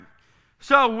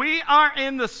So we are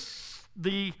in the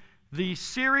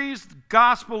series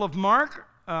Gospel of Mark.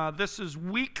 This is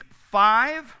week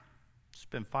 5. It's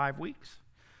been 5 weeks.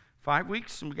 5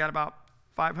 weeks, and we got about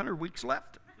 500 weeks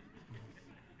left.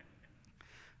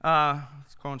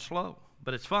 It's going slow,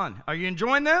 but it's fun. Are you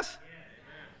enjoying this?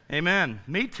 Yeah, amen.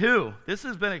 Me too. This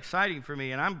has been exciting for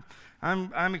me, and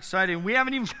I'm excited. We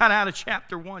haven't even got out of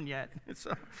chapter 1 yet. It's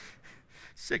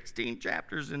 16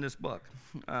 chapters in this book.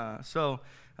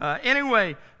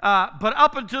 Anyway, but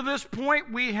up until this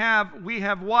point, we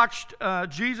have watched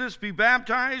Jesus be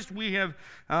baptized. We have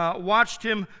watched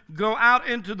him go out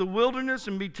into the wilderness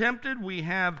and be tempted. We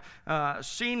have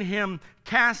seen him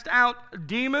cast out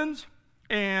demons.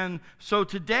 And so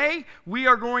today we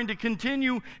are going to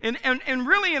continue, and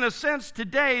really in a sense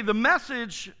today,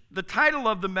 the title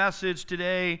of the message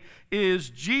today is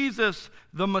Jesus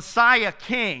the Messiah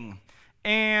King.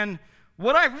 And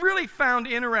what I've really found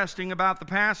interesting about the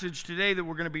passage today that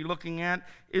we're going to be looking at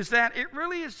is that it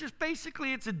really is just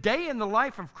basically it's a day in the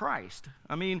life of Christ.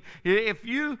 I mean, if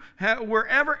you were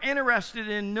ever interested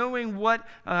in knowing what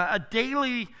a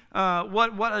day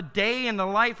in the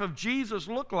life of Jesus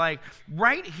looked like,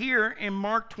 right here in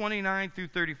Mark 29 through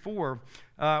 34,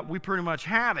 we pretty much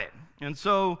have it. And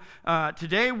so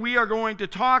today we are going to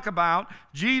talk about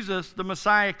Jesus the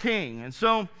Messiah King. And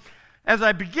so as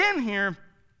I begin here,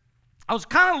 I was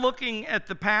kind of looking at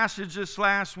the passage this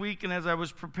last week, and as I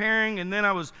was preparing, and then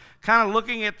I was kind of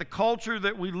looking at the culture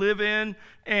that we live in,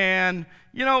 and,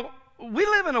 you know, we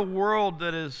live in a world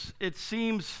that is, it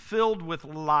seems, filled with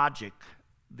logic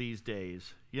these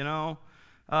days, you know.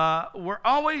 We're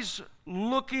always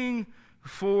looking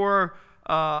for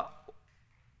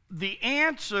the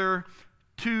answer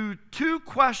to two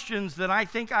questions that I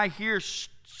think I hear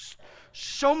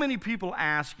so many people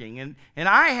asking, and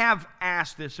I have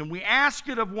asked this, and we ask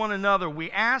it of one another.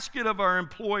 We ask it of our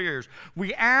employers.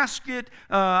 We ask it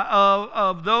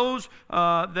of those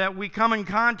that we come in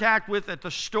contact with at the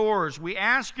stores. We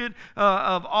ask it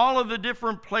of all of the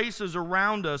different places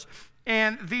around us.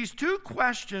 And these two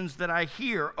questions that I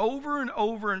hear over and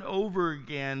over and over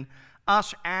again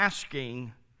us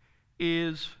asking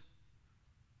is,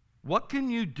 what can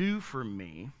you do for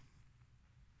me?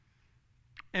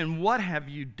 And what have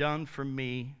you done for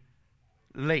me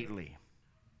lately?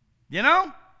 You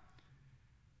know?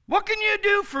 What can you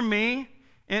do for me?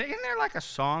 And isn't there like a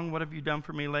song, what have you done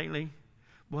for me lately?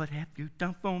 What have you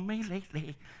done for me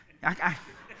lately? I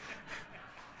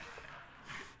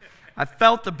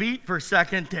felt the beat for a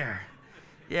second there.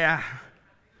 Yeah.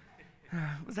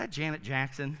 Was that Janet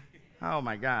Jackson? Oh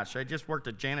my gosh, I just worked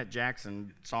a Janet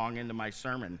Jackson song into my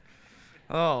sermon.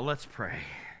 Oh, let's pray.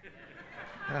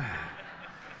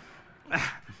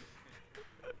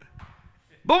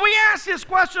 But we ask this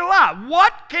question a lot.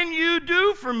 What can you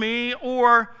do for me,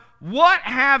 or what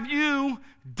have you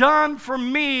done for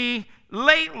me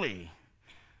lately?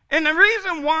 And the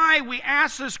reason why we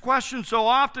ask this question so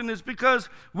often is because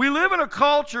we live in a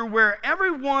culture where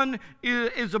everyone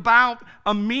is about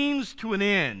a means to an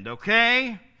end,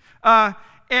 okay?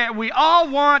 And we all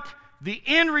want the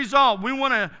end result. We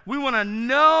want to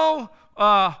know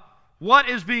what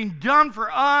is being done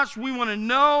for us. We want to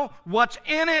know what's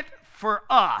in it for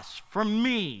us, for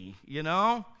me, you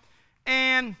know?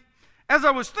 And as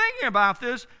I was thinking about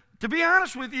this, to be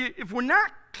honest with you, if we're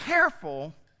not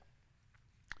careful,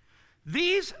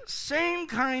 these same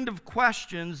kind of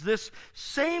questions, this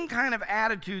same kind of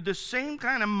attitude, this same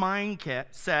kind of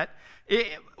mindset,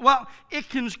 it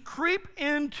can creep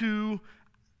into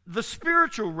the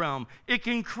spiritual realm. It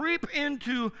can creep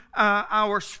into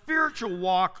our spiritual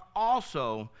walk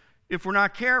also if we're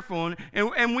not careful.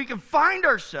 And we can find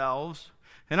ourselves,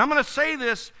 and I'm going to say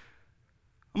this,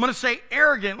 I'm going to say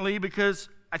arrogantly because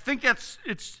I think it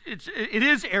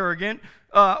is arrogant.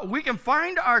 We can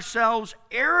find ourselves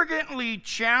arrogantly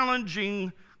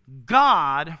challenging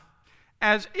God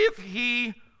as if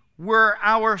he were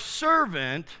our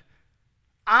servant,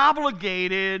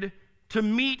 obligated to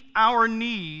meet our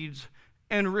needs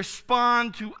and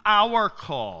respond to our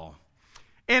call.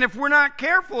 And if we're not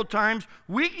careful at times,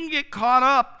 we can get caught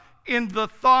up in the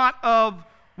thought of,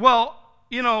 well,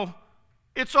 you know,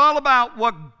 it's all about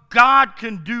what God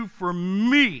can do for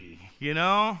me, you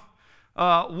know.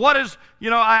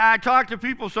 I talk to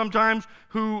people sometimes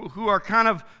who are kind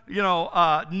of,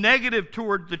 negative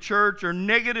toward the church or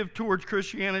negative towards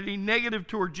Christianity, negative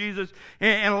toward Jesus.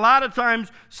 And a lot of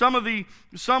times some of the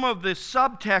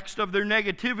subtext of their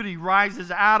negativity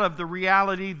rises out of the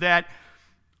reality that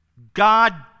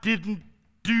God didn't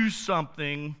do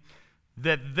something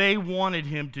that they wanted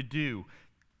him to do.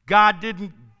 God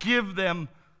didn't give them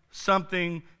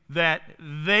something that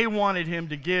they wanted him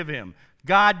to give him.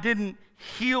 God didn't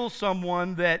heal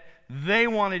someone that they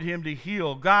wanted him to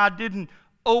heal. God didn't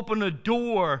open a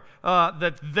door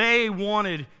that they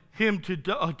wanted him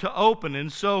to open.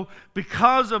 And so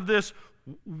because of this,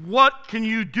 what can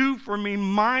you do for me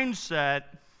mindset,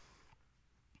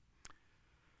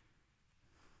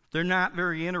 they're not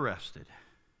very interested.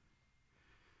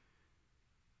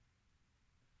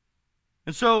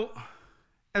 And so,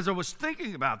 as I was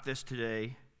thinking about this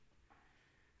today,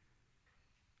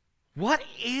 what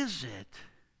is it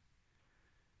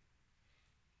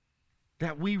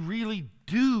that we really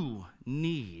do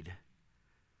need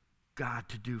God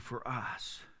to do for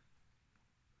us?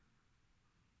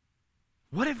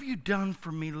 What have you done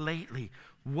for me lately?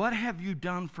 What have you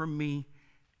done for me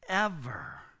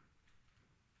ever?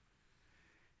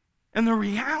 And the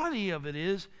reality of it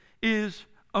is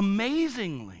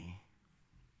amazingly,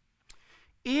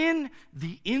 in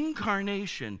the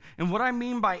incarnation, and what I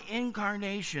mean by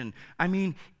incarnation, I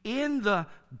mean in the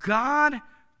God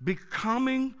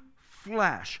becoming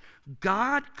flesh,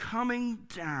 God coming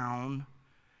down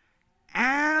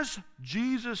as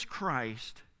Jesus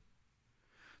Christ,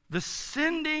 the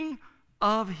sending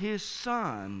of his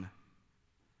Son,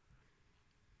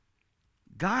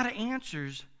 God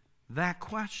answers that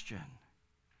question.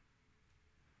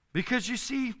 Because you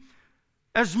see,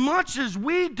 as much as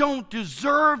we don't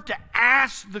deserve to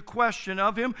ask the question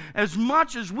of him, as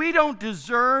much as we don't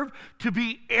deserve to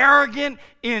be arrogant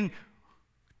in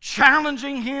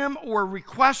challenging him or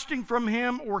requesting from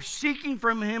him or seeking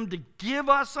from him to give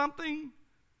us something,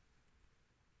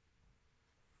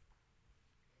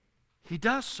 he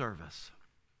does serve us.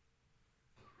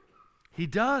 He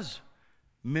does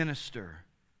minister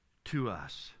to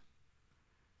us.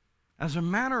 As a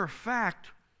matter of fact,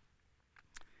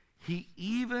 he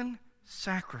even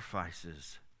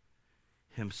sacrifices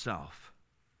himself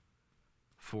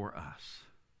for us.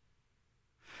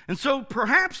 And so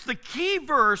perhaps the key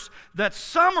verse that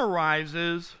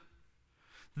summarizes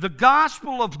the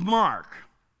Gospel of Mark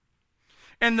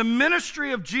and the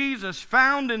ministry of Jesus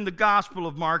found in the Gospel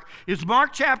of Mark is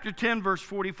Mark chapter 10, verse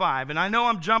 45. And I know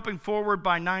I'm jumping forward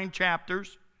by 9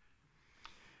 chapters.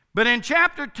 But in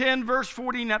chapter 10, verse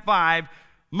 45,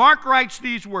 Mark writes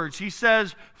these words. He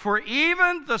says, "For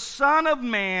even the Son of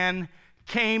Man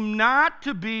came not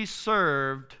to be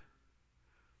served,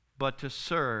 but to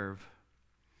serve,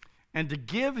 and to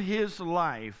give his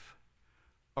life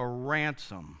a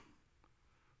ransom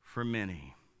for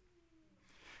many."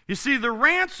 You see, the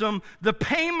ransom, the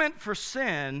payment for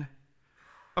sin,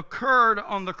 occurred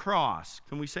on the cross.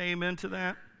 Can we say amen to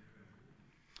that?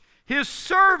 His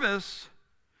service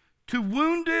to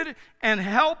wounded and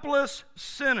helpless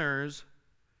sinners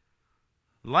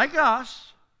like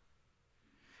us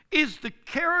is the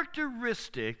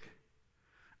characteristic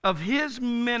of his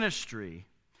ministry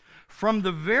from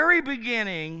the very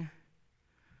beginning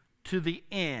to the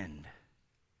end.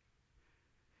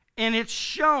 And it's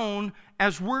shown,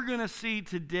 as we're going to see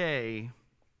today,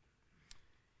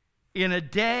 in a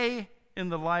day in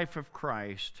the life of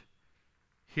Christ,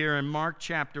 here in Mark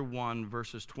chapter 1,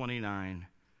 verses 29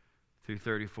 through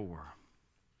 34.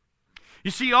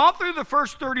 You see, all through the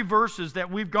first 30 verses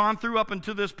that we've gone through up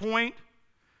until this point,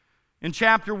 in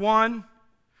chapter 1,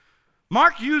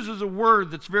 Mark uses a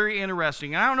word that's very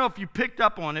interesting. And I don't know if you picked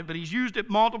up on it, but he's used it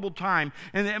multiple times,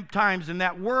 and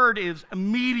that word is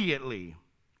immediately,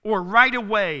 or right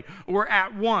away, or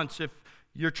at once, if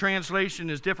your translation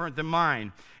is different than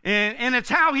mine. And it's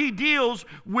how he deals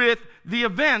with the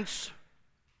events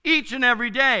each and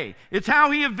every day. It's how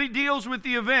he deals with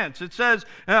the events. It says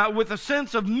with a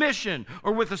sense of mission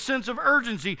or with a sense of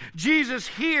urgency. Jesus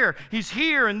here, he's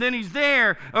here, and then he's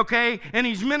there, okay? And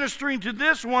he's ministering to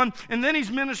this one, and then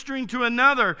he's ministering to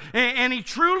another. And he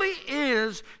truly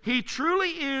is,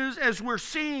 as we're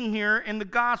seeing here in the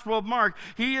Gospel of Mark,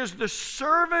 he is the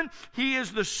servant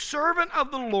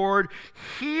of the Lord,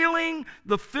 healing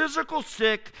the physical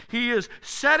sick. He is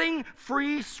setting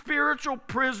free spiritual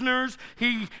prisoners.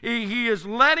 He is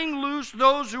letting loose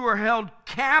those who are held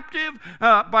captive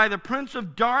by the prince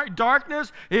of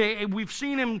darkness. We've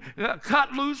seen him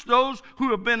cut loose those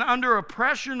who have been under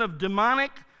oppression of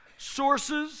demonic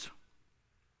sources.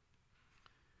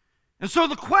 And so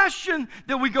the question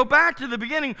that we go back to the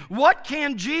beginning, what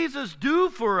can Jesus do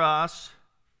for us?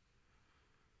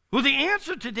 Well, the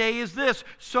answer today is this: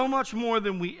 so much more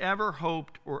than we ever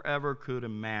hoped or ever could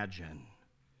imagine.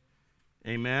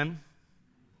 Amen?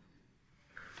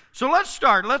 So let's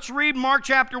start. Let's read Mark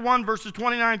chapter 1, verses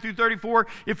 29 through 34.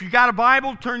 If you got a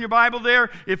Bible, turn your Bible there.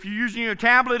 If you're using your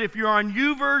tablet, if you're on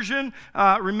YouVersion,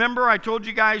 remember I told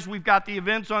you guys we've got the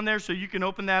events on there, so you can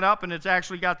open that up, and it's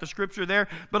actually got the scripture there.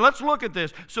 But let's look at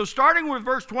this. So starting with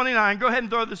verse 29, go ahead and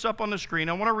throw this up on the screen.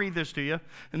 I want to read this to you,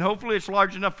 and hopefully it's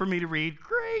large enough for me to read.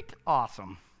 Great.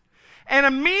 Awesome. And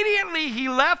immediately he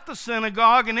left the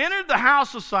synagogue and entered the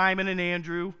house of Simon and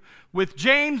Andrew with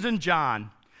James and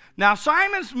John. Now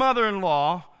Simon's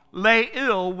mother-in-law lay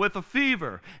ill with a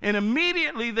fever, and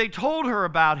immediately they told her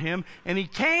about him, and he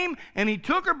came and he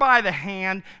took her by the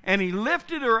hand, and he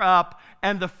lifted her up,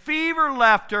 and the fever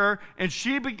left her, and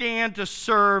she began to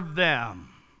serve them.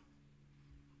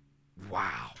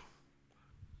 Wow.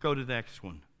 Go to the next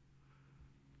one.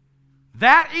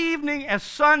 That evening at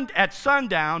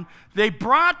sundown, they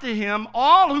brought to him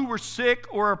all who were sick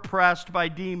or oppressed by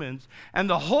demons, and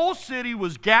the whole city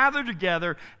was gathered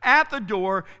together at the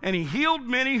door, and he healed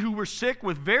many who were sick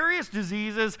with various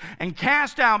diseases and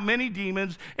cast out many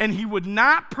demons, and he would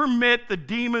not permit the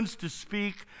demons to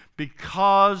speak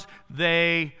because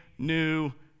they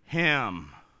knew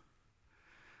him.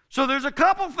 So there's a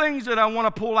couple things that I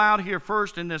want to pull out here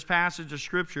first in this passage of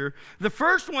Scripture. The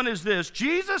first one is this: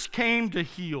 Jesus came to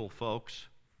heal, folks.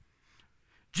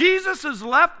 Jesus has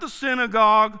left the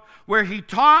synagogue where he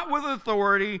taught with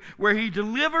authority, where he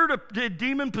delivered a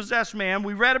demon-possessed man.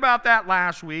 We read about that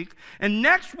last week. And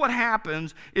next what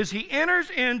happens is he enters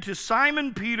into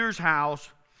Simon Peter's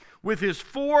house with his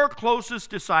 4 closest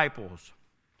disciples.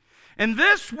 And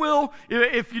this will,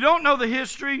 if you don't know the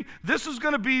history, this is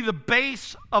going to be the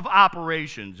base of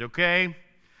operations, okay?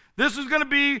 This is going to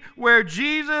be where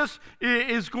Jesus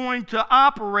is going to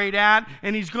operate at,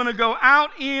 and he's going to go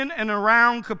out in and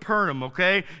around Capernaum,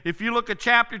 okay? If you look at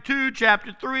chapter 2,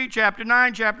 chapter 3, chapter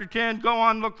 9, chapter 10, go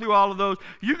on, look through all of those.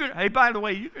 You can, hey, by the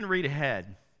way, you can read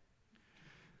ahead.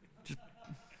 Just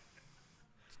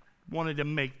wanted to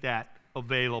make that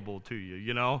available to you,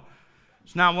 you know?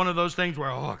 It's not one of those things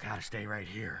where, I got to stay right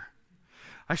here.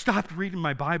 I stopped reading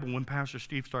my Bible when Pastor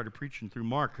Steve started preaching through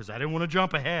Mark because I didn't want to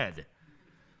jump ahead.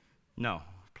 No,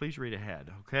 please read ahead,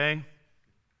 okay?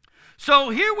 So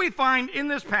here we find in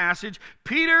this passage,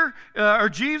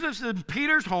 Jesus in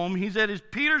Peter's home. He's at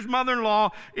Peter's mother-in-law,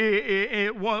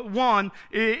 is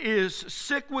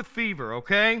sick with fever,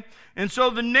 okay? And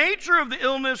so the nature of the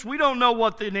illness, we don't know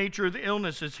what the nature of the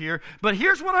illness is here, but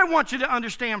here's what I want you to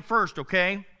understand first,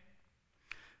 okay?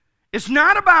 It's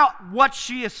not about what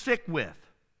she is sick with,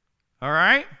 all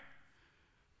right?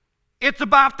 It's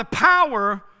about the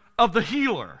power of the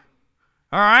healer,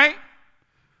 all right?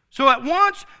 So at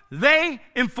once, they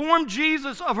inform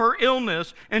Jesus of her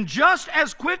illness, and just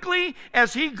as quickly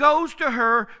as he goes to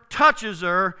her, touches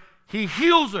her, he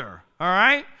heals her, all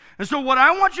right? And so what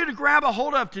I want you to grab a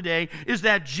hold of today is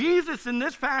that Jesus in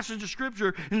this passage of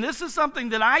Scripture, and this is something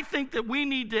that I think that we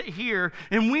need to hear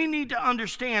and we need to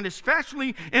understand,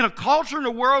 especially in a culture in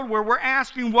a world where we're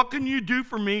asking, what can you do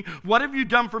for me? What have you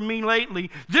done for me lately?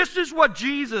 This is what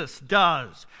Jesus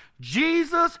does.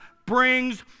 Jesus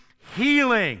brings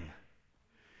healing.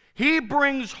 He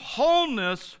brings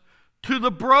wholeness to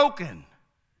the broken.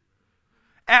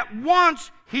 At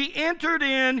once, he entered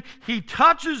in, he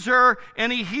touches her,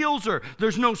 and he heals her.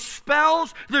 There's no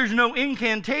spells, there's no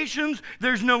incantations,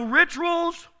 there's no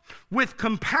rituals. With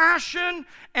compassion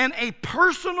and a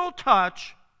personal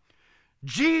touch,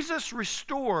 Jesus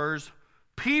restores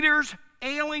Peter's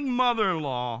ailing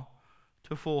mother-in-law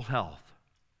to full health.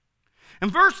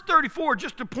 And verse 34,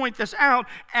 just to point this out,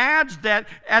 adds that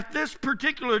at this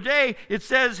particular day, it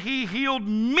says he healed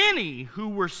many who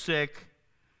were sick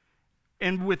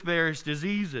and with various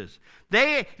diseases.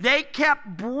 They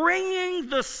kept bringing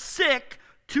the sick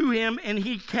to him, and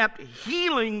he kept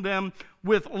healing them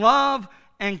with love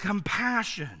and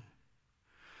compassion.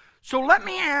 So let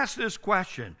me ask this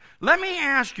question. Let me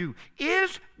ask you,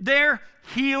 is there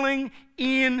healing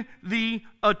in the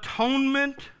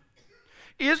atonement?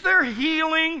 Is there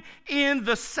healing in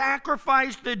the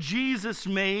sacrifice that Jesus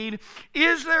made?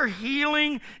 Is there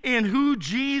healing in who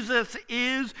Jesus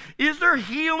is? Is there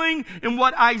healing in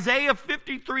what Isaiah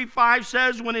 53:5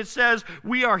 says when it says,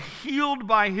 we are healed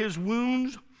by his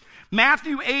wounds?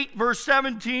 Matthew 8, verse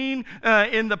 17,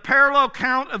 in the parallel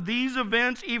count of these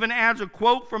events, even adds a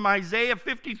quote from Isaiah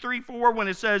 53:4 when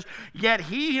it says, yet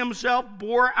he himself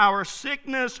bore our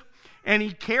sickness and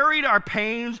he carried our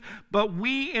pains, but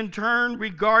we in turn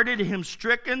regarded him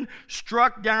stricken,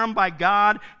 struck down by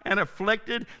God, and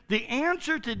afflicted. The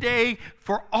answer today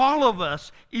for all of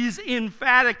us is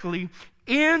emphatically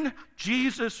in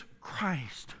Jesus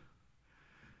Christ.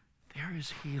 There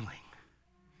is healing.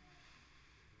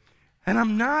 And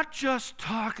I'm not just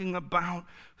talking about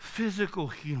physical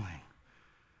healing.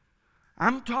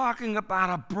 I'm talking about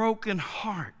a broken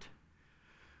heart.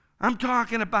 I'm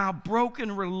talking about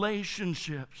broken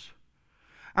relationships.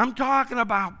 I'm talking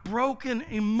about broken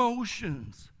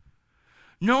emotions.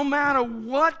 No matter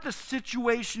what the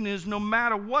situation is, no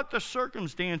matter what the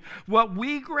circumstance, what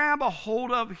we grab a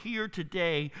hold of here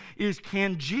today is,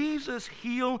 can Jesus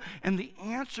heal? And the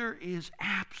answer is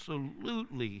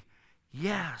absolutely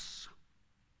yes.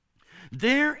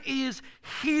 There is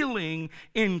healing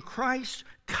in Christ's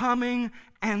coming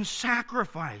and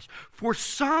sacrifice. For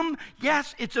some,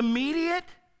 yes, it's immediate.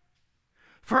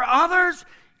 For others,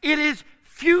 it is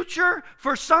future.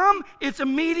 For some, it's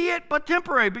immediate but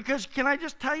temporary. Because can I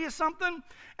just tell you something?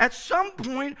 At some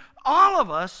point, all of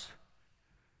us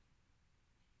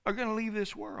are going to leave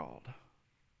this world.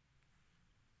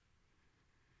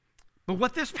 But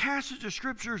what this passage of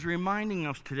Scripture is reminding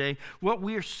us today, what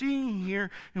we are seeing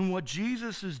here and what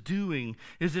Jesus is doing,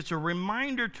 is it's a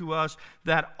reminder to us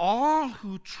that all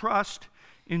who trust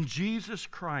in Jesus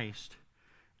Christ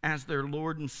as their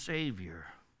Lord and Savior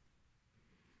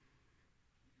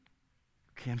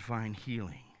can find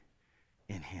healing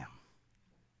in Him.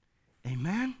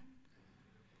 Amen?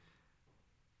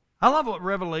 I love what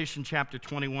Revelation chapter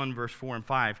 21, verse 4 and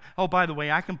 5. Oh, by the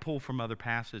way, I can pull from other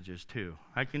passages too.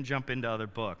 I can jump into other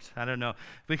books. I don't know.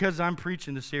 Because I'm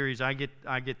preaching the series, I get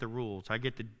the rules. I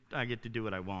get to do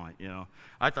what I want, you know.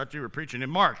 I thought you were preaching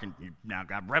in Mark, and you now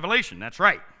got Revelation. That's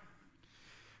right.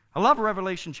 I love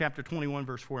Revelation chapter 21,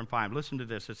 verse 4 and 5. Listen to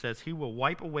this. It says, He will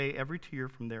wipe away every tear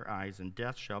from their eyes, and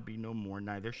death shall be no more.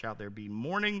 Neither shall there be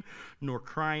mourning, nor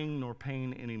crying, nor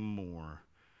pain anymore.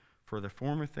 For the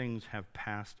former things have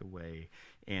passed away.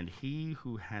 And he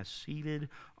who has seated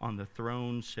on the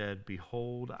throne said,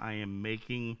 Behold, I am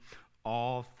making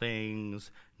all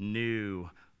things new.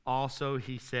 Also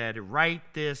he said, Write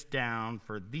this down,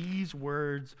 for these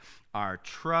words are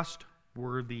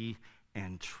trustworthy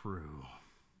and true.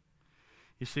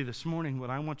 You see, this morning, what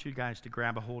I want you guys to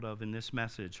grab a hold of in this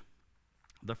message,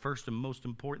 the first and most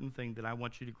important thing that I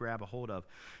want you to grab a hold of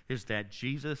is that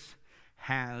Jesus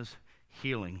has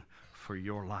healing for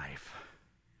your life.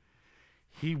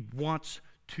 He wants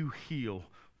to heal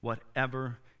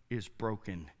whatever is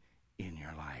broken in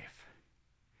your life.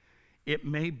 It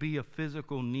may be a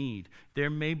physical need. There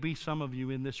may be some of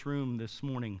you in this room this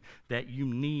morning that you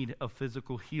need a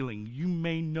physical healing. You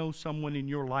may know someone in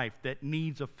your life that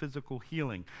needs a physical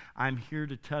healing. I'm here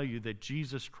to tell you that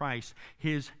Jesus Christ,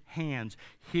 His hands,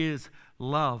 His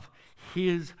love,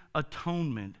 His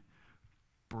atonement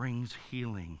brings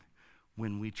healing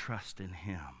when we trust in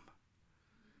Him.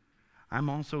 I'm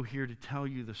also here to tell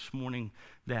you this morning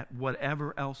that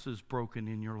whatever else is broken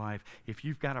in your life, if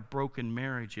you've got a broken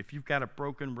marriage, if you've got a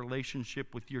broken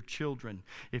relationship with your children,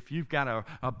 if you've got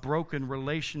a broken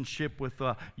relationship with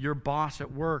your boss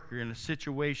at work or in a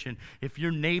situation, if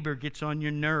your neighbor gets on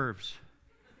your nerves,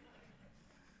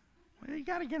 well, you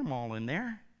got to get them all in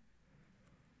there.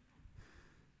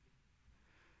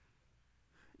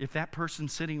 If that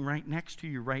person's sitting right next to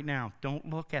you right now, don't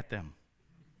look at them.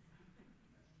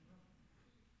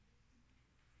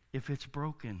 If it's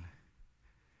broken,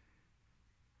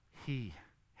 He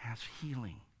has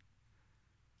healing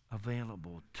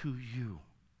available to you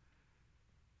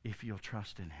if you'll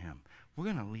trust in Him. We're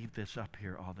going to leave this up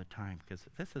here all the time because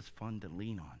this is fun to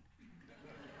lean on.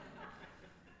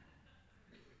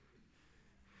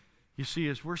 You see,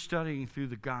 as we're studying through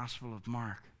the Gospel of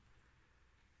Mark,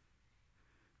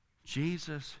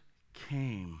 Jesus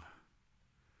came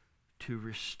to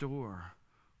restore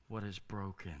what is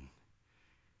broken.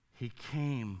 He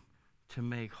came to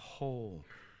make whole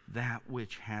that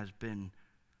which has been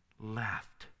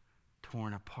left,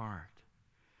 torn apart.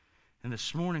 And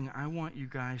this morning, I want you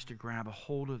guys to grab a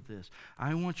hold of this.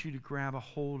 I want you to grab a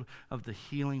hold of the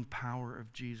healing power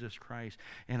of Jesus Christ.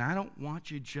 And I don't want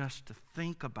you just to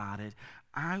think about it.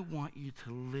 I want you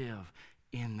to live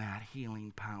in that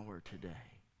healing power today.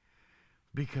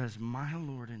 Because my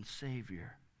Lord and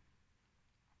Savior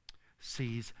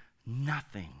sees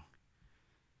nothing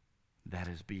that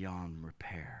is beyond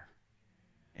repair.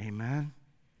 Amen?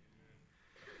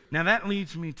 Now that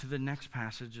leads me to the next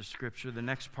passage of Scripture, the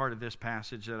next part of this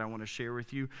passage that I want to share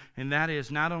with you, and that is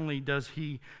not only does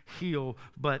He heal,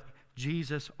 but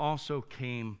Jesus also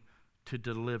came to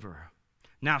deliver.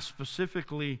 Now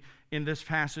specifically in this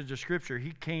passage of Scripture,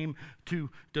 He came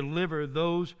to deliver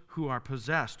those who are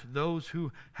possessed, those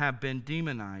who have been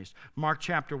demonized. Mark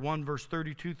chapter 1, verse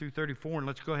 32 through 34, and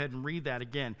let's go ahead and read that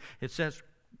again. It says,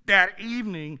 that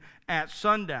evening at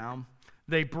sundown,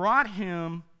 they brought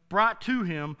to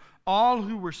him all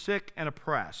who were sick and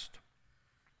oppressed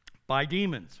by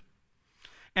demons.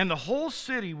 And the whole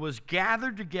city was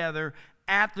gathered together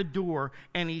at the door,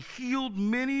 and he healed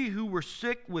many who were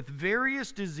sick with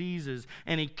various diseases,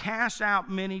 and he cast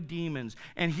out many demons.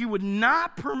 And he would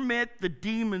not permit the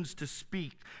demons to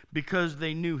speak because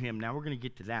they knew him. Now, we're going to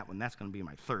get to that one. That's going to be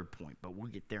my third point, but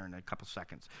we'll get there in a couple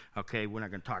seconds. Okay, we're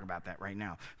not going to talk about that right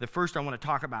now. The first I want to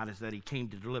talk about is that he came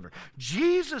to deliver.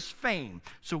 Jesus' fame.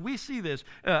 So we see this.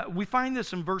 We find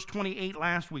this in verse 28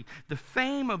 last week. The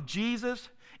fame of Jesus,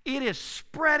 it is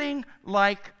spreading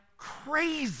like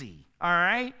crazy. All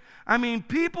right? I mean,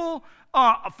 people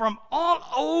from all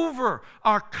over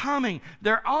are coming.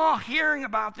 They're all hearing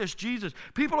about this Jesus.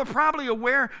 People are probably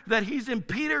aware that he's in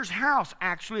Peter's house,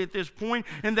 actually, at this point,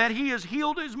 and that he has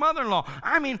healed his mother-in-law.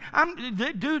 I mean,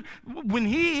 dude, when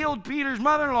he healed Peter's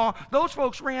mother-in-law, those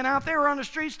folks ran out there on the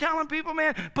streets telling people,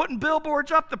 man, putting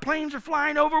billboards up. The planes are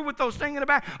flying over with those things in the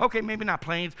back. Okay, maybe not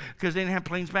planes, because they didn't have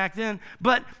planes back then,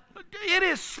 but it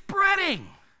is spreading.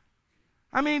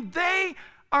 I mean, they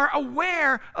are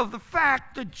aware of the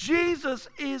fact that Jesus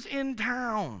is in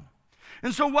town.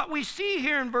 And so what we see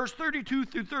here in verse 32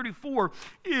 through 34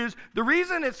 is the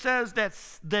reason it says that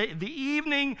that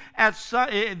evening at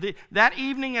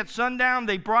sundown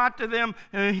they brought to them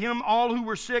him all who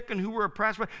were sick and who were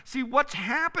oppressed. See, what's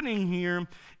happening here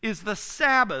is the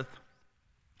Sabbath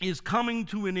is coming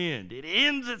to an end. It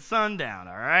ends at sundown,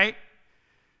 all right?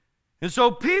 And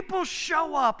so people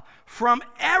show up from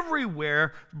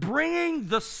everywhere bringing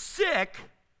the sick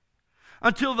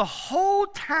until the whole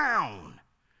town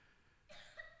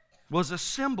was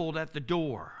assembled at the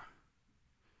door.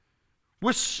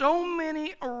 With so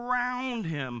many around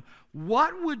him,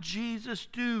 what would Jesus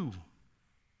do?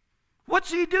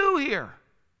 What's he do here?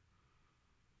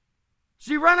 Does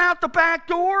he run out the back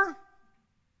door?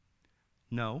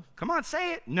 No. Come on,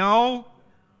 say it. No.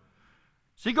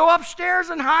 Does he go upstairs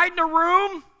and hide in a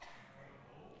room?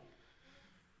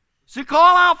 Does he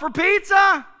call out for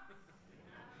pizza?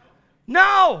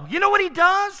 No. You know what he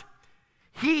does?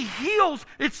 He heals.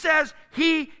 It says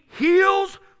he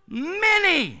heals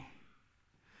many.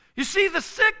 You see, the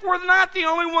sick were not the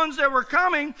only ones that were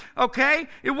coming, okay?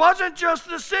 It wasn't just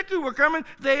the sick who were coming.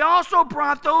 They also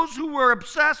brought those who were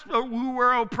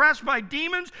oppressed by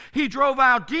demons. He drove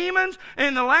out demons.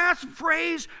 And the last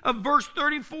phrase of verse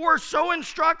 34 is so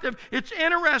instructive. It's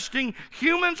interesting.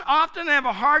 Humans often have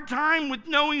a hard time with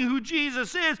knowing who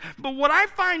Jesus is. But what I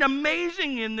find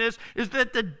amazing in this is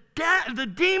that the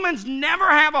demons never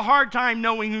have a hard time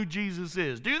knowing who Jesus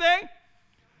is, do they?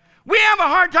 We have a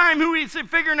hard time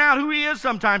figuring out who he is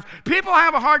sometimes. People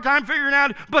have a hard time figuring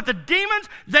out, but the demons,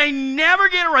 they never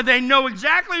get it right. They know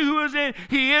exactly who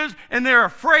he is, and they're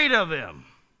afraid of him.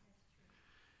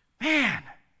 Man,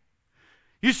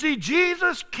 you see,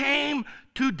 Jesus came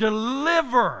to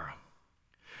deliver.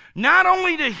 Not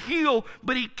only to heal,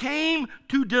 but he came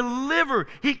to deliver.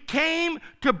 He came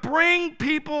to bring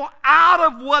people out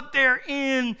of what they're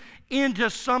in into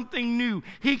something new.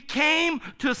 He came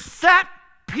to set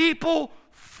people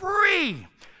free.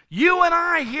 You and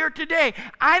I here today,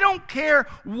 I don't care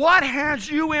what has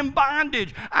you in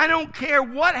bondage. I don't care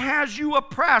what has you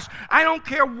oppressed. I don't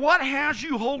care what has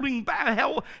you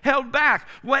held back.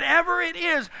 Whatever it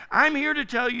is, I'm here to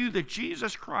tell you that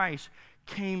Jesus Christ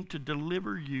came to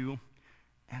deliver you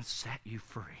and set you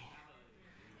free.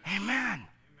 Amen.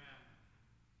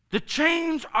 The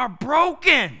chains are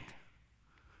broken.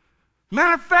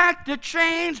 Matter of fact, the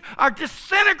chains are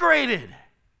disintegrated.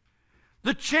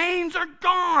 The chains are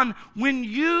gone when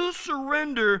you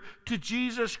surrender to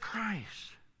Jesus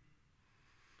Christ.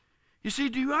 You see,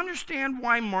 do you understand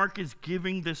why Mark is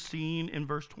giving this scene in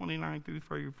verse 29 through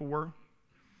 34?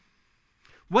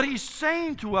 What he's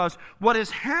saying to us, what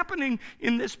is happening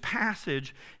in this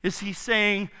passage, is he's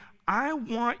saying, I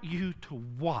want you to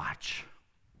watch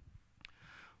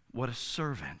what a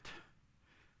servant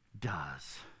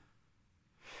does.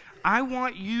 I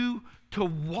want you to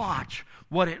watch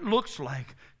what it looks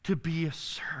like to be a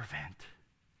servant.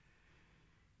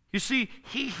 You see,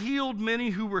 he healed many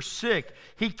who were sick.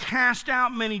 He cast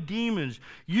out many demons.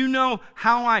 You know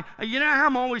how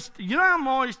I'm always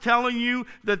telling you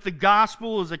that the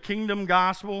gospel is a kingdom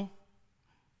gospel?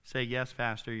 Say yes,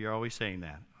 Pastor. You're always saying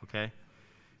that, okay?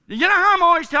 You know how I'm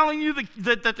always telling you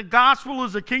that the gospel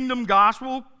is a kingdom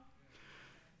gospel?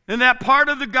 And that part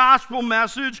of the gospel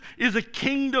message is a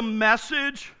kingdom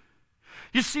message?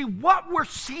 You see, what we're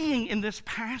seeing in this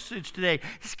passage today,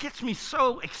 this gets me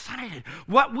so excited.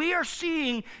 What we are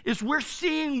seeing is we're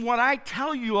seeing what I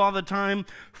tell you all the time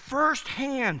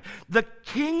firsthand. The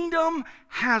kingdom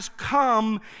has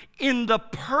come in the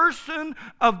person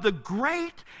of the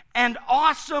great and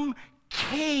awesome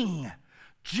King,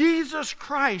 Jesus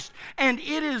Christ, and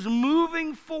it is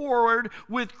moving forward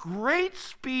with great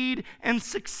speed and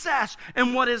success.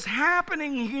 And what is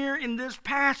happening here in this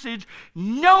passage,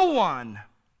 no one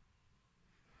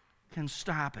can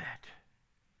stop it.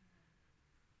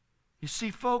 You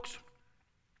see, folks,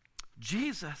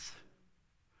 Jesus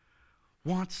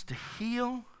wants to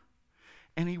heal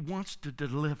and he wants to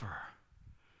deliver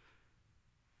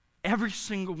every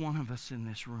single one of us in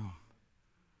this room.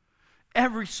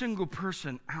 Every single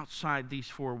person outside these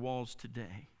four walls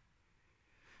today.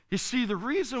 You see, the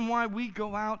reason why we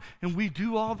go out and we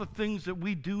do all the things that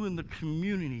we do in the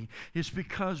community is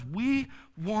because we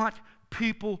want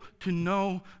people to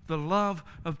know the love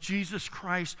of Jesus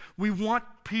Christ. We want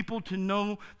people to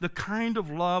know the kind of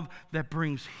love that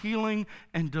brings healing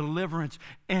and deliverance.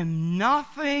 And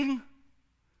nothing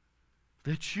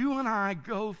that you and I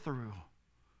go through,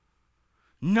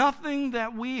 nothing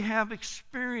that we have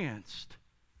experienced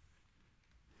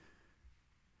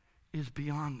is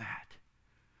beyond that.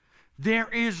 There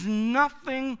is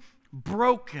nothing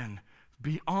broken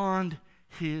beyond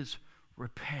his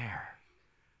repair.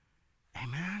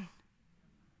 Amen?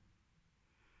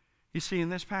 You see, in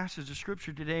this passage of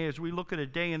Scripture today, as we look at a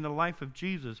day in the life of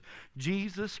Jesus,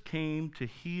 Jesus came to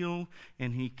heal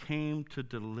and he came to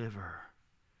deliver.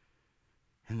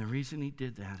 And the reason he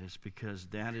did that is because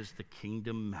that is the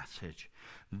kingdom message.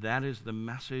 That is the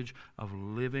message of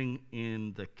living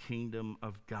in the kingdom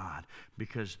of God.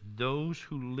 Because those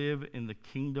who live in the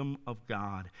kingdom of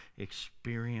God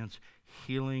experience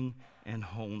healing and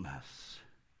wholeness.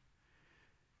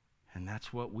 And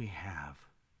that's what we have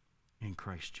in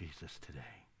Christ Jesus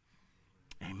today.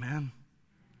 Amen.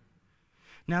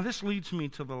 Now, this leads me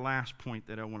to the last point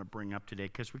that I want to bring up today,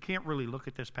 because we can't really look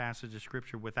at this passage of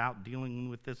Scripture without dealing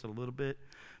with this a little bit,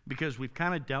 because we've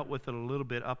kind of dealt with it a little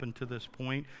bit up until this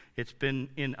point. It's been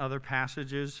in other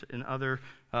passages, in other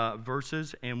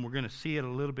verses, and we're going to see it a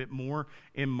little bit more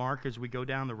in Mark as we go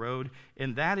down the road,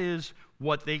 and that is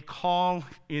what they call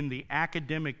in the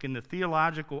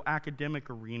theological academic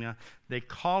arena, they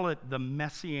call it the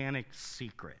Messianic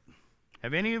secret.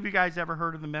 Have any of you guys ever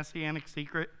heard of the Messianic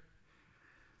secret?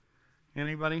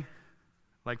 Anybody?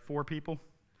 Like 4 people?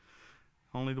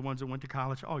 Only the ones that went to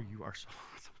college? Oh, you are so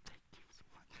awesome. Thank you so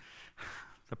much.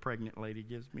 The pregnant lady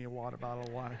gives me a water bottle of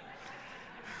water.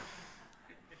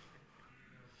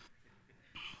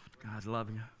 God love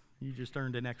you. You just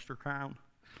earned an extra crown.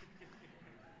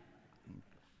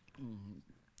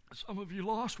 Some of you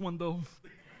lost one, though.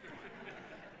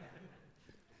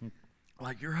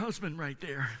 Like your husband right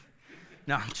there.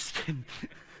 No, I'm just kidding.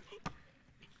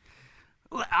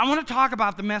 I want to talk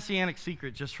about the Messianic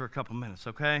secret just for a couple minutes,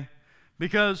 okay?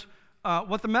 Because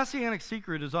what the Messianic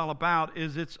secret is all about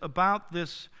is it's about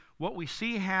this, what we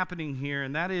see happening here,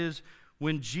 and that is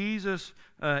when Jesus,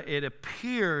 it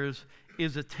appears,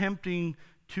 is attempting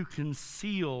to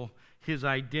conceal his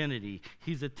identity.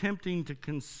 He's attempting to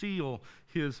conceal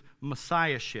his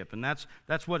messiahship, and that's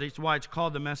why it's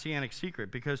called the Messianic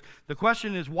secret. Because the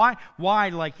question is, why,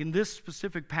 like in this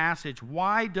specific passage,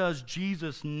 why does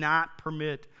Jesus not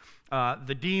permit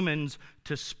the demons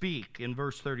to speak in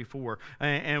verse 34?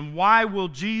 And why will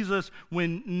Jesus,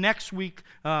 when next week,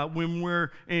 when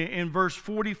we're in verse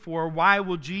 44, why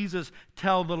will Jesus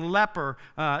tell the leper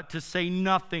to say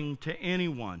nothing to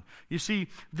anyone? You see,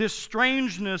 this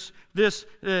strangeness, this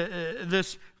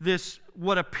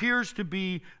what appears to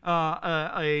be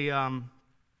a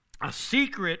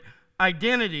secret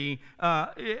identity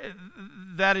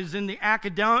that is in the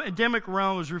academic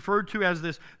realm is referred to as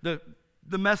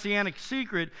the Messianic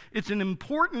secret. It's an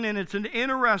important and it's an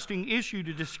interesting issue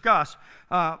to discuss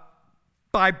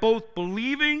by both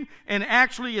believing, and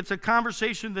actually it's a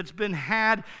conversation that's been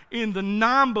had in the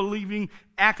non-believing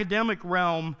academic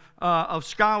realm of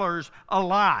scholars a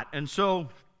lot. And so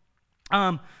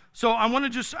I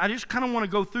just kind of want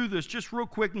to go through this just real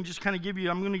quick and just kind of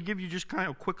I'm going to give you just kind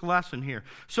of a quick lesson here.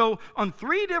 So on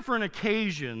 3 different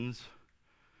occasions,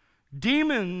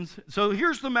 demons, so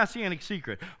here's the Messianic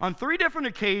secret. On 3 different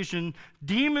occasions,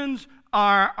 demons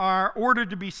are ordered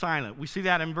to be silent. We see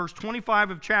that in verse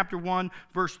 25 of chapter 1,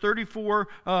 verse 34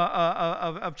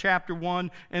 of chapter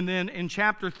 1, and then in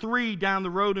chapter 3 down the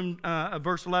road in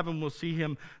verse 11, we'll see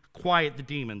him quiet the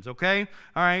demons, okay?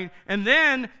 All right? And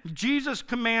then Jesus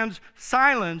commands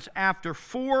silence after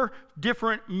 4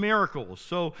 different miracles.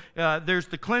 So there's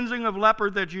the cleansing of leper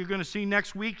that you're going to see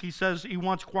next week. He says he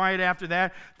wants quiet after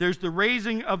that. There's the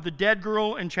raising of the dead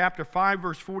girl in chapter 5,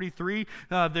 verse 43.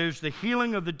 There's the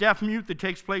healing of the deaf mute that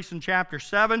takes place in chapter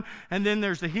 7. And then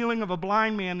there's the healing of a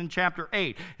blind man in chapter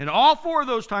 8. And all 4 of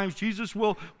those times, Jesus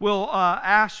will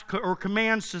ask or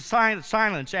commands to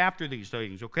silence after these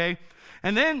things, okay?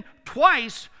 And then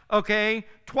twice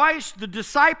the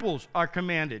disciples are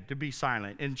commanded to be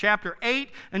silent. In chapter 8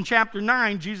 and chapter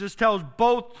 9, Jesus tells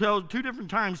two different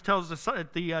times, tells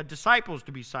the disciples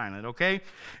to be silent, okay?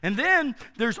 And then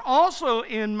there's also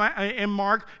in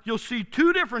Mark, you'll see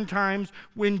two different times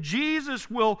when Jesus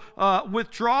will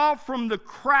withdraw from the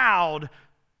crowd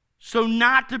so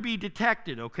not to be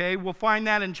detected, okay? We'll find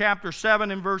that in chapter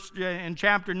 7 and in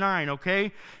chapter 9,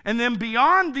 okay? And then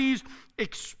beyond these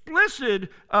explicit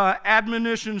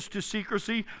admonitions to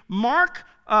secrecy, Mark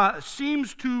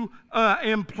seems to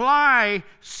imply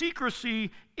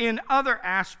secrecy in other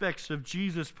aspects of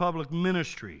Jesus' public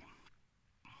ministry.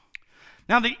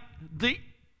 Now, the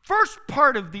first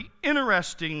part of the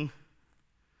interesting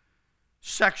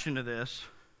section of this,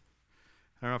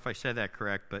 I don't know if I said that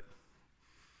correct, but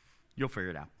you'll figure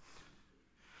it out.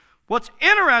 What's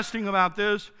interesting about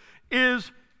this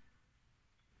is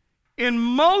in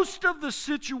most of the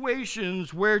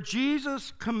situations where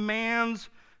Jesus commands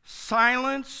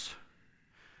silence,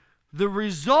 the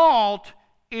result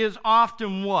is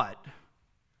often what?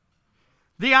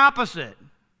 The opposite.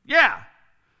 Yeah.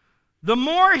 The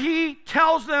more he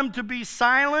tells them to be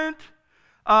silent,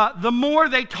 the more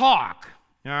they talk.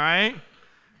 All right?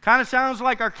 Kind of sounds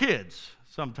like our kids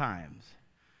sometimes.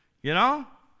 You know?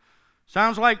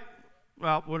 Sounds like,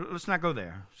 well, let's not go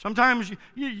there. Sometimes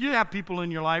you have people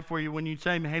in your life where when you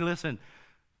say, hey, listen,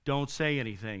 don't say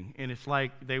anything. And it's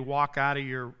like they walk out of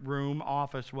your room,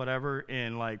 office, whatever,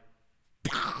 and like,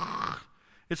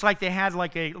 it's like they had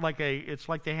it's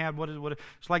like they had a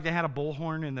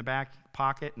bullhorn in the back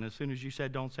pocket, and as soon as you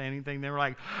said don't say anything, they were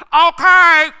like,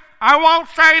 okay, I won't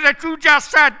say that you just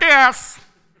said this.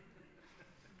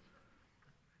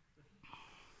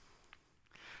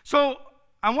 So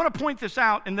I want to point this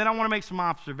out, and then I want to make some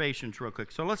observations real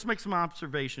quick. So let's make some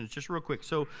observations just real quick.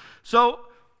 So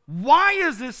why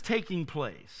is this taking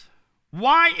place?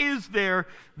 Why is there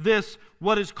this,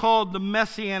 what is called the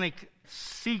messianic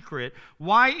secret?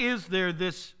 Why is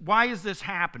this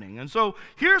happening? And so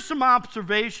here's some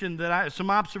observations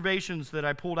that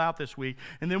I pulled out this week,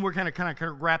 and then we're kind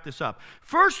of wrap this up.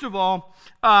 First of all,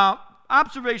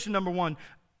 observation number one,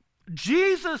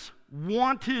 Jesus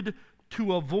wanted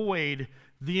to avoid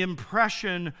the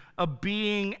impression of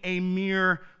being a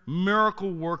mere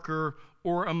miracle worker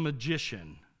or a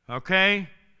magician, okay?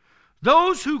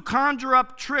 Those who conjure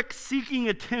up tricks seeking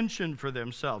attention for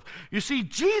themselves. You see,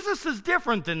 Jesus is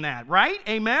different than that, right?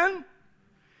 Amen?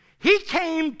 He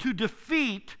came to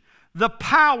defeat the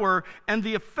power and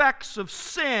the effects of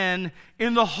sin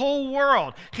in the whole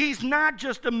world. He's not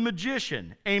just a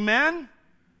magician. Amen?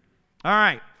 All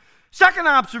right. Second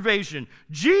observation,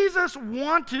 Jesus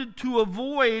wanted to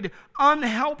avoid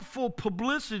unhelpful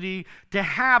publicity to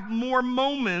have more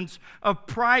moments of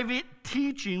private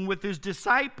teaching with his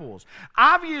disciples.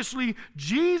 Obviously,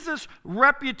 Jesus'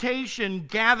 reputation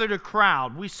gathered a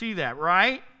crowd. We see that,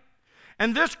 right?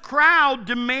 And this crowd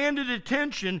demanded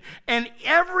attention, and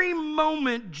every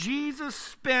moment Jesus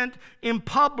spent in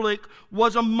public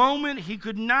was a moment he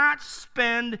could not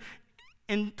spend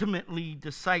intimately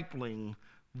discipling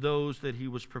those that he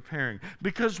was preparing.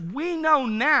 Because we know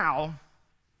now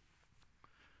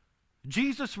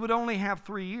Jesus would only have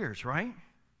 3 years, right?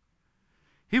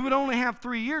 He would only have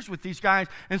 3 years with these guys.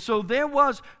 And so there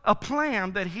was a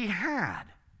plan that he had.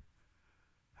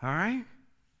 All right?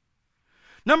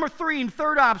 Number 3, and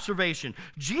third observation,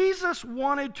 Jesus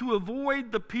wanted to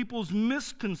avoid the people's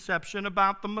misconception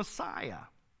about the Messiah.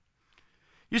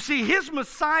 You see, his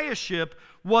messiahship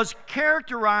was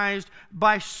characterized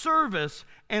by service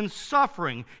and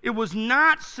suffering. It was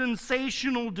not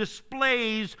sensational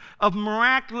displays of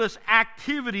miraculous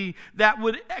activity that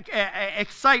would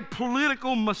excite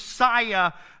political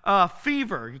messiah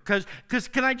fever. Because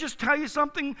can I just tell you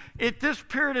something? At this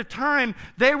period of time,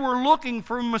 they were looking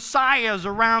for messiahs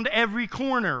around every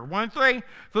corner, weren't they?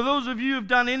 For those of you who've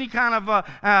done any kind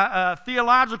of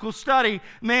theological study,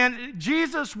 man,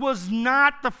 Jesus was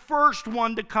not the first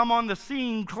one to come on the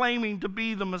scene claiming to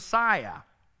be the Messiah.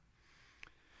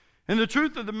 And the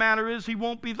truth of the matter is, he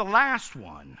won't be the last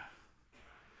one.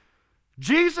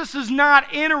 Jesus is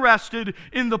not interested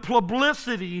in the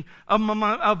publicity of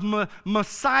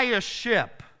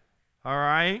messiahship, all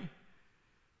right?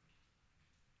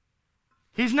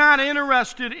 He's not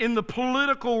interested in the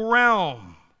political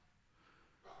realm.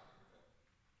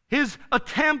 His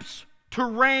attempts to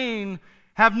reign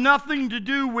have nothing to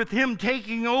do with him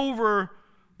taking over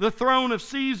the throne of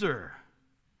Caesar,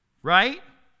 right?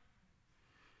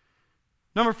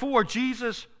 Number 4,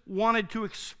 Jesus wanted to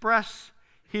express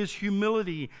his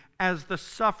humility as the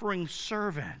suffering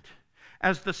servant.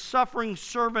 as the suffering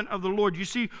servant of the Lord. You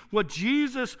see, what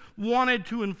Jesus wanted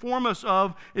to inform us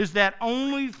of is that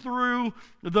only through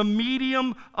the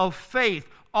medium of faith,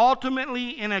 ultimately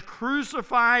in a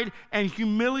crucified and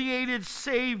humiliated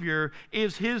Savior,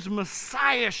 is his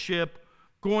messiahship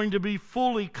going to be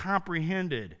fully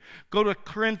comprehended. Go to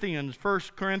Corinthians, 1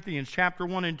 Corinthians chapter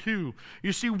 1 and 2.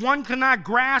 You see, one cannot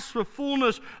grasp the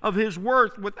fullness of his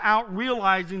worth without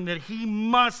realizing that he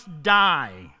must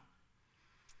die.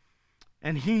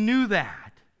 And he knew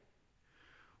that.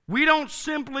 We don't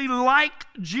simply like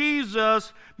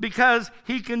Jesus because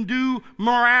he can do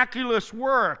miraculous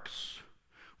works.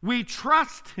 We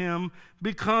trust him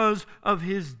because of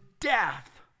his death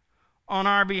on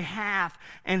our behalf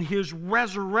and his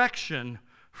resurrection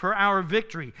for our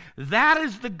victory. That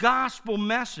is the gospel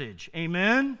message.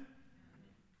 Amen?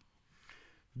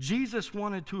 Jesus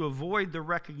wanted to avoid the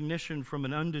recognition from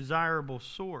an undesirable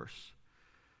source,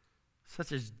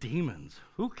 such as demons.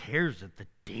 Who cares that the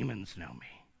demons know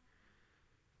me?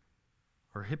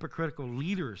 Or hypocritical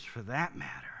leaders, for that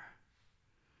matter.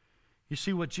 You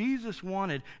see, what Jesus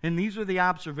wanted, and these are the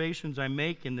observations I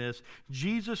make in this,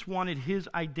 Jesus wanted his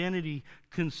identity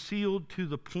concealed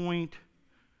to point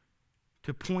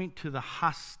to the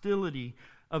hostility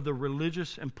of the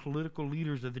religious and political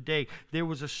leaders of the day. There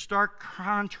was a stark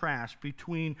contrast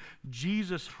between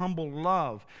Jesus' humble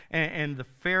love and the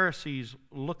Pharisees'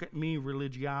 look at me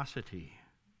religiosity.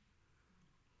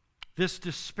 This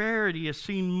disparity is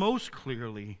seen most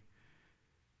clearly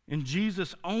in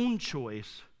Jesus' own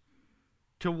choice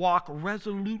to walk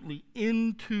resolutely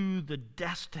into the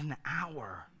destined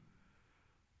hour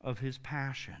of his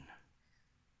passion.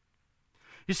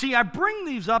 You see, I bring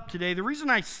these up today. The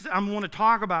reason I want to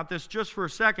talk about this just for a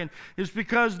second is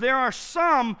because there are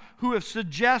some who have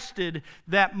suggested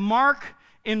that Mark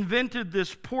invented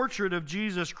this portrait of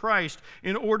Jesus Christ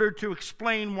in order to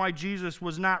explain why Jesus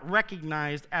was not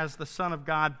recognized as the Son of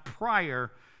God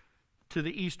prior to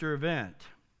the Easter event.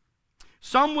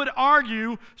 Some would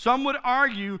argue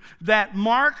that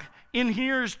Mark in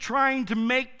here is trying to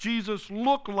make Jesus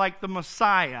look like the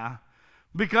Messiah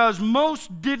because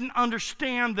most didn't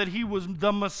understand that he was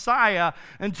the Messiah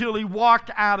until he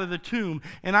walked out of the tomb.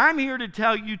 And I'm here to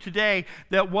tell you today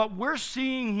that what we're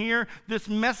seeing here, this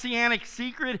messianic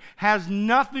secret, has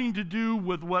nothing to do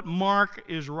with what Mark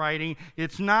is writing.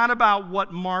 It's not about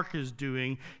what Mark is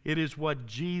doing. It is what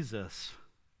Jesus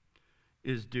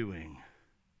is doing.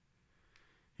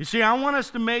 You see, I want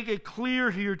us to make it clear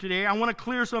here today. I want to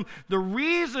clear the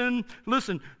reason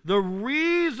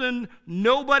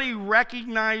nobody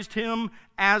recognized him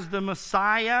as the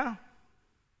Messiah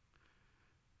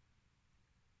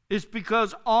is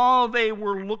because all they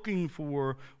were looking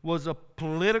for was a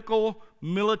political,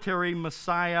 military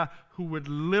Messiah who would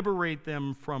liberate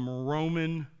them from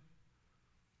Roman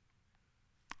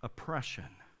oppression.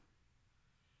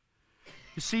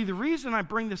 You see, the reason I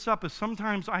bring this up is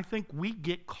sometimes I think we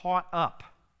get caught up.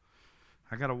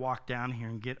 I got to walk down here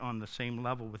and get on the same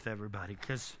level with everybody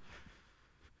because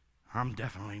I'm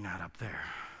definitely not up there.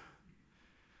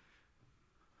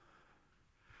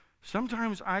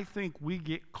 Sometimes I think we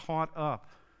get caught up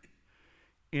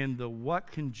in the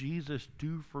what can Jesus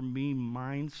do for me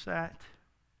mindset.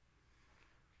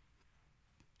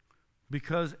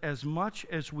 Because as much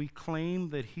as we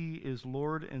claim that he is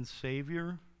Lord and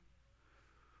Savior,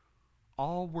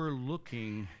 all we're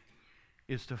looking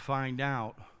is to find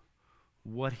out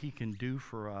what he can do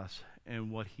for us and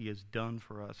what he has done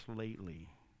for us lately.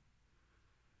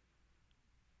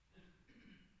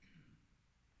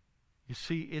 You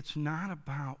see, it's not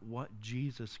about what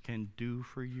Jesus can do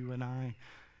for you and I.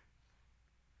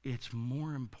 It's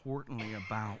more importantly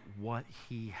about what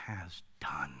he has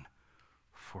done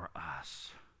for us.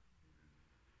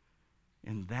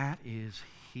 And that is,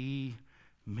 he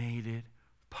made it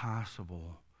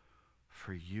possible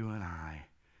for you and I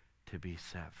to be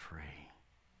set free.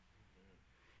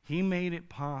 He made it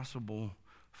possible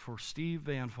for Steve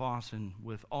Van Fossen,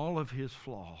 with all of his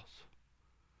flaws,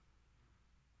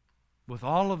 with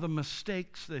all of the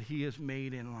mistakes that he has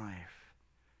made in life,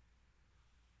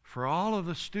 for all of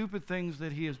the stupid things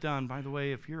that he has done. By the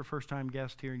way, if you're a first-time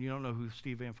guest here and you don't know who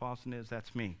Steve Van Fossen is,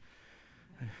 that's me.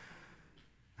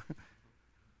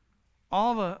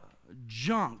 All the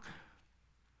junk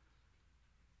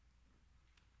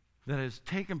that has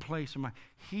taken place in my...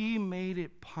 He made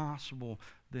it possible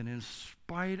that in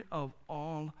spite of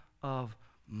all of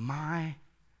my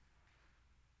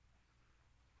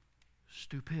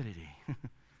stupidity,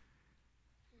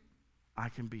 I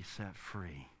can be set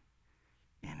free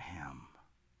in him.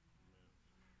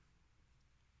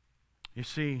 You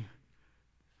see,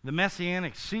 the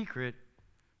messianic secret,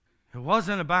 it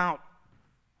wasn't about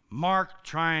Mark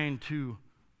trying to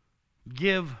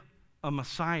give a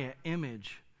Messiah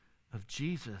image of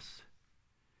Jesus.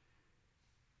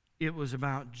 It was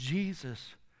about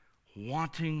Jesus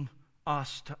wanting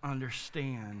us to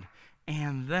understand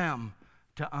and them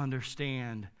to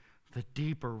understand the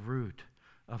deeper root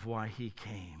of why he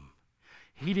came.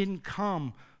 He didn't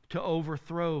come to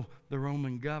overthrow the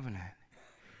Roman government.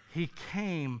 He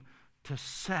came to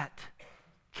set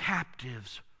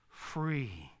captives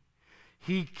free.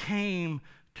 He came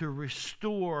to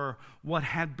restore what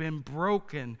had been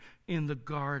broken in the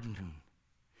garden.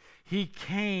 He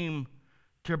came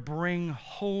to bring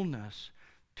wholeness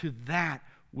to that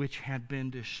which had been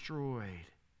destroyed.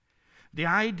 The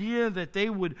idea that they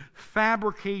would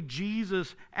fabricate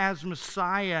Jesus as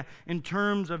Messiah in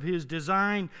terms of his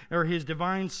design or his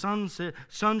divine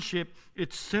sonship,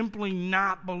 it's simply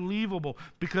not believable,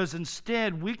 because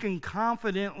instead we can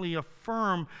confidently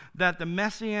affirm that the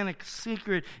messianic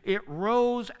secret, it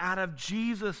rose out of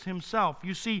Jesus himself.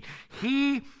 You see,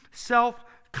 he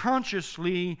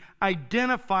self-consciously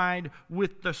identified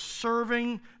with the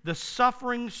suffering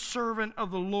servant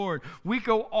of the Lord. We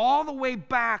go all the way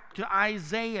back to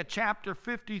Isaiah chapter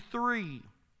 53.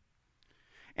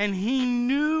 And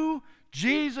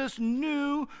Jesus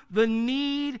knew the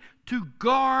need to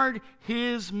guard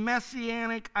his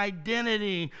messianic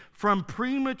identity from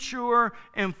premature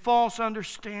and false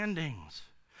understandings.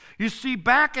 You see,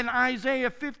 back in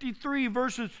Isaiah 53,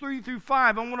 verses 3 through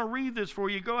 5, I want to read this for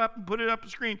you. Go up and put it up on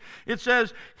the screen. It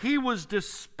says, "He was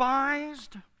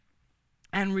despised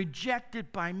and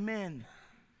rejected by men,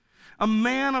 a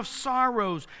man of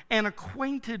sorrows and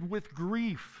acquainted with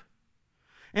grief.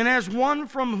 And as one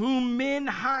from whom men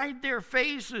hide their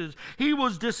faces, he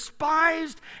was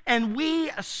despised, and we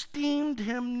esteemed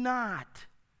him not.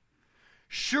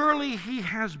 Surely he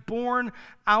has borne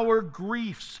our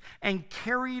griefs and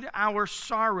carried our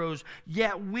sorrows,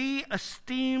 yet we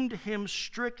esteemed him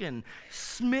stricken,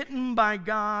 smitten by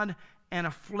God, and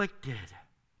afflicted.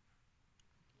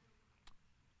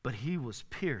 But he was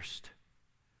pierced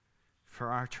for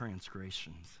our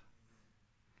transgressions.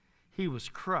 He was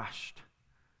crushed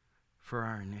for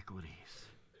our iniquities.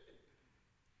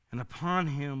 And upon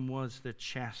him was the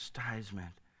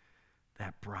chastisement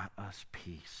that brought us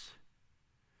peace.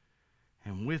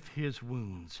 And with his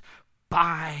wounds,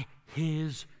 by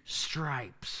his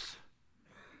stripes,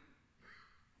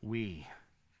 we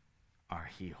are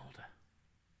healed."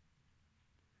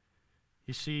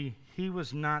 You see, he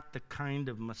was not the kind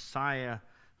of Messiah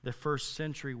the first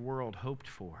century world hoped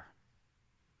for.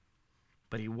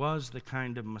 But he was the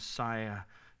kind of Messiah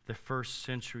the first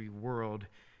century world,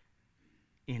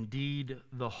 indeed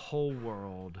the whole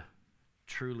world,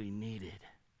 truly needed.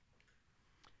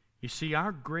 You see,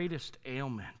 our greatest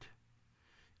ailment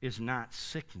is not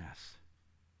sickness,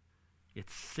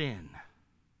 it's sin.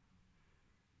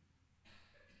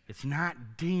 It's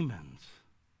not demons,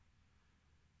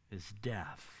 it's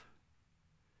death.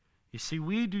 You see,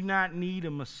 we do not need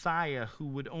a Messiah who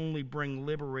would only bring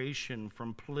liberation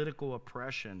from political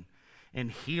oppression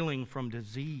and healing from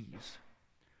disease.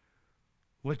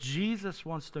 What Jesus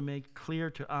wants to make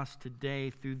clear to us today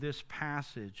through this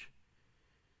passage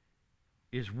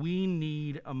is we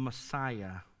need a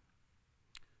Messiah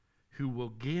who will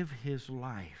give his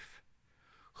life,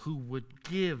 who would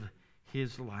give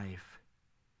his life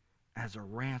as a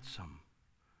ransom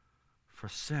for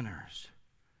sinners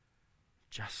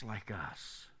just like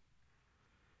us.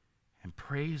 And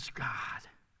praise God,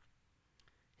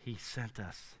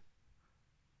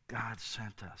 God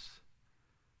sent us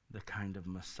the kind of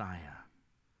Messiah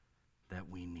that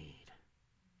we need.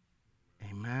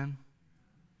 Amen.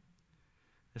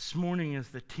 This morning, as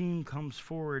the team comes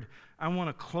forward, I want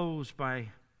to close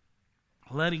by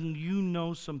letting you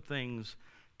know some things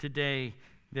today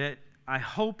that I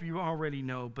hope you already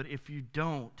know, but if you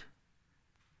don't,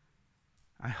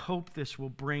 I hope this will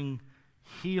bring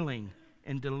healing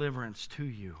and deliverance to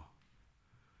you.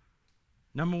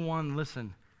 Number one,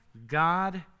 listen,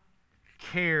 God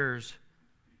cares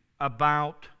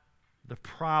about the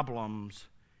problems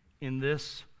in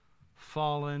this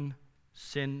fallen,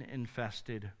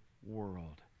 sin-infested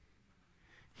world.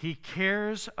 He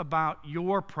cares about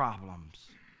your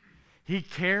problems. He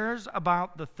cares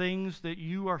about the things that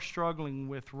you are struggling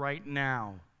with right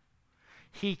now.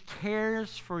 He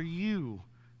cares for you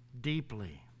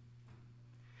deeply.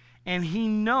 And he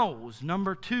knows,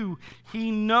 number two, he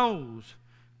knows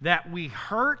that we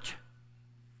hurt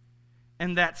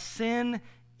and that sin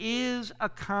is a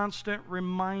constant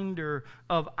reminder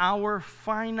of our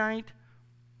finite,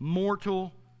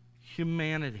 mortal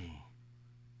humanity.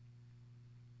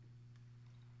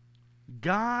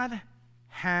 God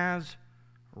has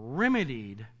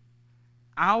remedied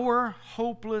our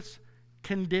hopeless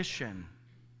condition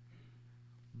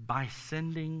by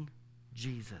sending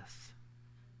Jesus.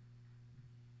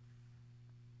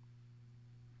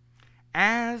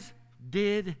 As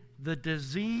did the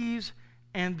diseased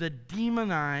and the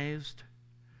demonized,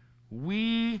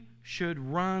 we should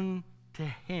run to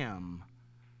Him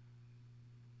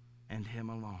and Him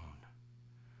alone.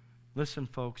 Listen,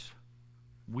 folks,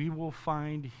 we will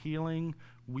find healing,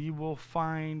 we will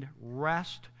find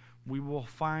rest, we will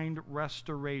find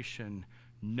restoration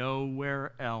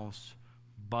nowhere else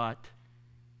but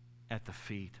at the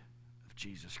feet of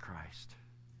Jesus Christ.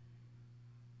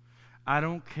 I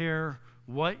don't care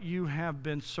what you have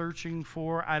been searching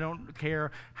for. I don't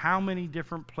care how many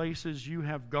different places you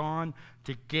have gone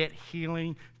to get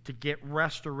healing, to get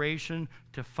restoration,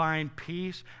 to find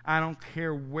peace. I don't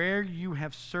care where you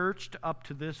have searched up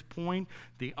to this point.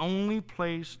 The only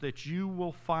place that you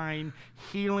will find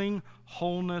healing,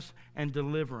 wholeness, and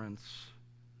deliverance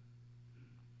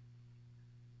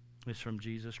is from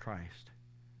Jesus Christ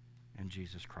and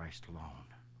Jesus Christ alone.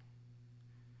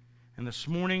 And this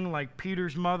morning, like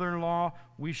Peter's mother-in-law,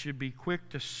 we should be quick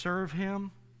to serve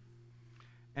Him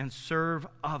and serve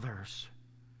others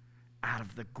out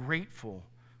of the grateful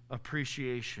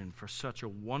appreciation for such a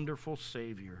wonderful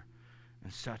Savior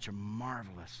and such a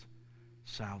marvelous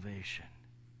salvation.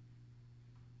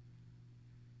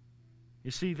 You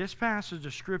see, this passage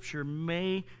of Scripture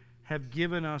may have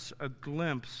given us a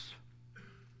glimpse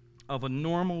of a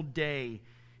normal day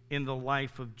in the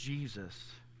life of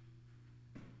Jesus.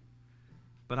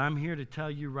 But I'm here to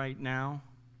tell you right now,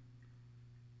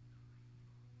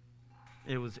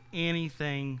 it was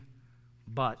anything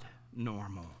but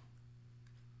normal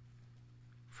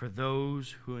for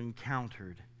those who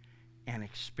encountered and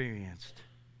experienced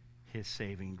His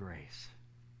saving grace.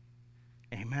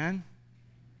 Amen?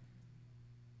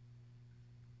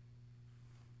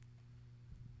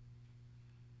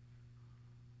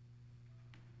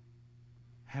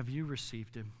 Have you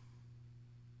received Him?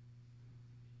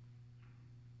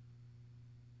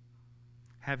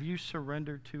 Have you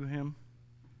surrendered to Him?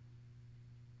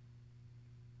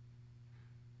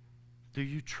 Do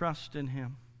you trust in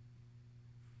Him?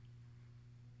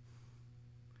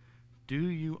 Do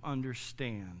you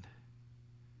understand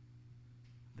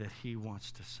that He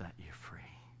wants to set you free?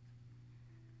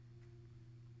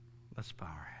 Let's bow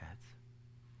our heads.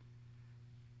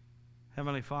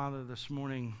 Heavenly Father, this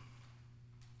morning,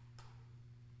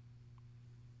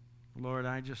 Lord,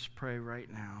 I just pray right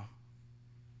now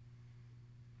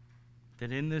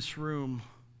that in this room,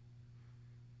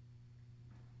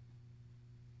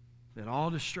 that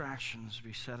all distractions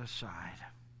be set aside,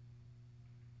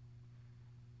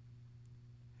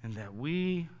 and that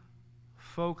we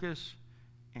focus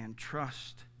and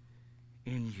trust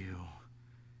in You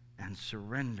and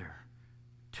surrender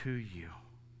to You.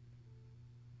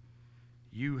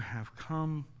 You have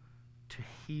come to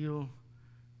heal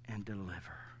and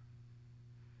deliver,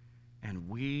 and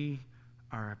we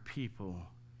are a people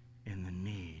in the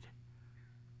need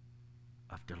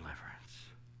of deliverance.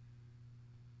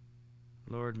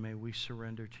 Lord, may we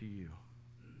surrender to You.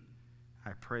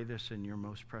 I pray this in Your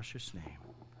most precious name.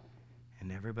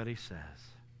 And everybody says,